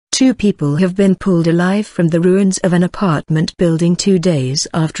2 people have been pulled alive from the ruins of an apartment building 2 days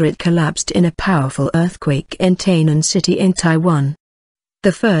after it collapsed in a powerful earthquake in Tainan City in Taiwan.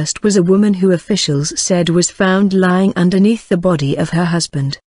 The first was a woman who officials said was found lying underneath the body of her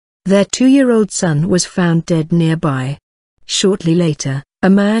husband. Their 2-year-old son was found dead nearby. Shortly later,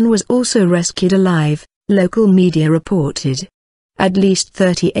 a man was also rescued alive, local media reported. At least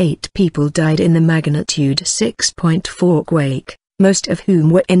 38 people died in the magnitude 6.4 quake, most of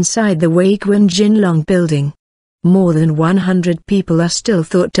whom were inside the Wagwan Jinlong building. More than 100 people are still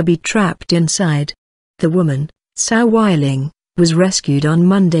thought to be trapped inside. The woman, Cao Weiling, was rescued on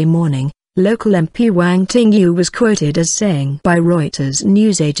Monday morning, local MP Wang Tingyu was quoted as saying by Reuters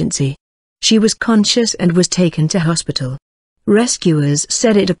news agency. She was conscious and was taken to hospital. Rescuers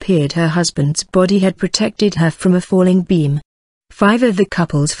said it appeared her husband's body had protected her from a falling beam. 5 of the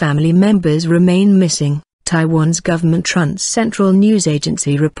couple's family members remain missing, Taiwan's government Trans Central News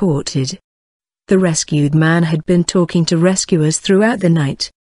Agency reported. The rescued man had been talking to rescuers throughout the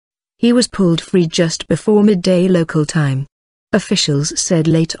night. He was pulled free just before midday local time. Officials said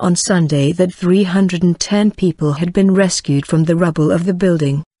late on Sunday that 310 people had been rescued from the rubble of the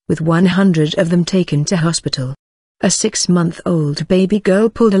building, with 100 of them taken to hospital. A 6-month-old baby girl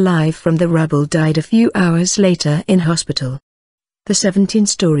pulled alive from the rubble died a few hours later in hospital. The 17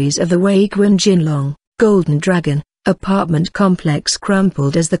 stories of the Wagwan Jinlong, Golden Dragon, apartment complex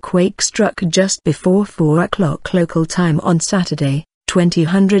crumpled as the quake struck just before 4 o'clock local time on Saturday,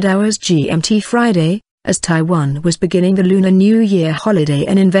 2000 hours GMT Friday, as Taiwan was beginning the Lunar New Year holiday.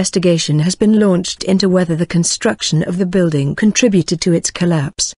 An investigation has been launched into whether the construction of the building contributed to its collapse.